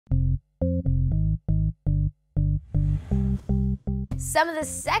Some of the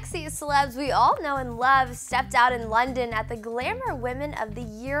sexiest celebs we all know and love stepped out in London at the Glamour Women of the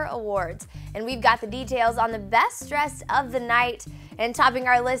Year Awards. And we've got the details on the best dressed of the night. And topping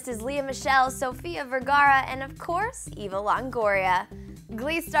our list is Lea Michele, Sofia Vergara, and of course, Eva Longoria.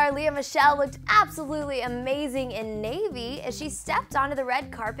 Glee star Lea Michele looked absolutely amazing in navy as she stepped onto the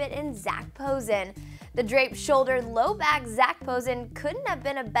red carpet in Zac Posen. The draped shouldered low-back Zac Posen couldn't have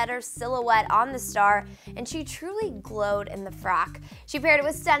been a better silhouette on the star, and she truly glowed in the frock. She paired it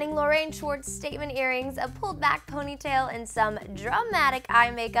with stunning Lorraine Schwartz statement earrings, a pulled-back ponytail, and some dramatic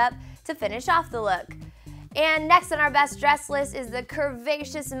eye makeup to finish off the look. And next on our best dress list is the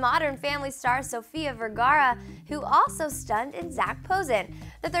curvaceous Modern Family star Sofia Vergara, who also stunned in Zac Posen.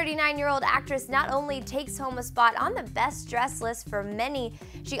 The 39-year-old actress not only takes home a spot on the best dress list for many,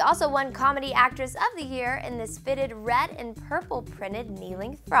 she also won Comedy Actress of the Year in this fitted red and purple printed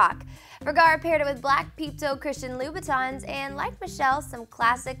kneeling frock. Vergara paired it with black peep-toe Christian Louboutins and, like Michelle, some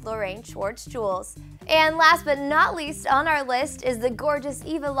classic Lorraine Schwartz jewels. And last but not least on our list is the gorgeous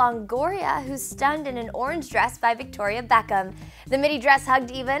Eva Longoria, who stunned in an orange dress by Victoria Beckham. The midi dress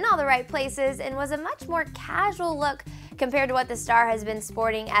hugged Eva in all the right places and was a much more casual look compared to what the star has been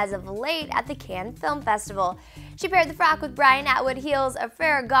sporting as of late at the Cannes Film Festival. She paired the frock with Brian Atwood heels, a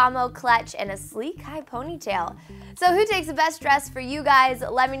Ferragamo clutch, and a sleek high ponytail. So who takes the best dress for you guys?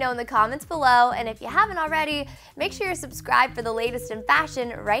 Let me know in the comments below, and if you haven't already, make sure you're subscribed for the latest in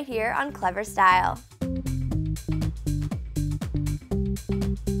fashion right here on Clever Style.